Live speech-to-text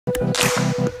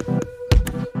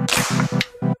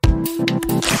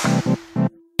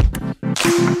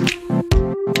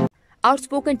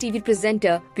Outspoken TV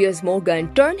presenter Piers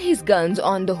Morgan turned his guns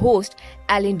on the host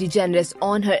Ellen DeGeneres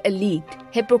on her alleged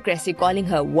hypocrisy, calling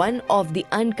her one of the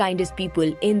unkindest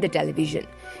people in the television.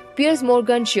 Piers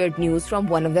Morgan shared news from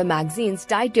one of the magazines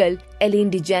titled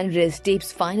Ellen DeGeneres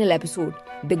tapes final episode,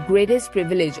 "The Greatest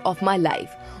Privilege of My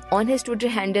Life," on his Twitter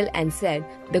handle and said,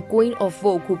 "The queen of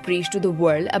woke who preached to the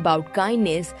world about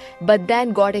kindness but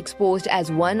then got exposed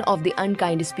as one of the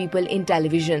unkindest people in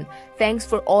television. Thanks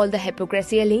for all the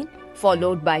hypocrisy, Ellen,"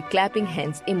 followed by clapping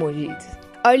hands emojis.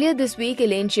 Earlier this week,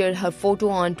 Ellen shared her photo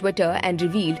on Twitter and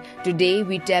revealed, "Today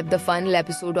we tapped the final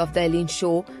episode of The Ellen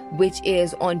Show, which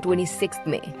is on 26th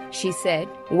May. She said,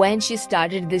 "When she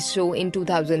started this show in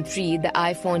 2003, the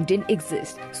iPhone didn't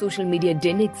exist, social media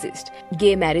didn't exist,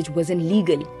 gay marriage wasn't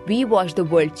legal. We watched the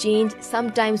world change,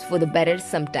 sometimes for the better,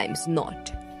 sometimes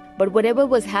not. But whatever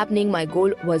was happening, my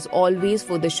goal was always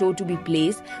for the show to be a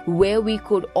place where we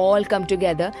could all come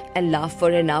together and laugh for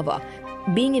an hour.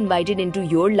 Being invited into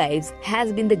your lives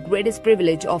has been the greatest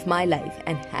privilege of my life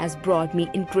and has brought me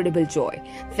incredible joy.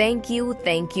 Thank you,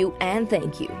 and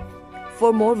thank you."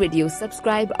 For more videos,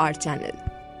 subscribe our channel.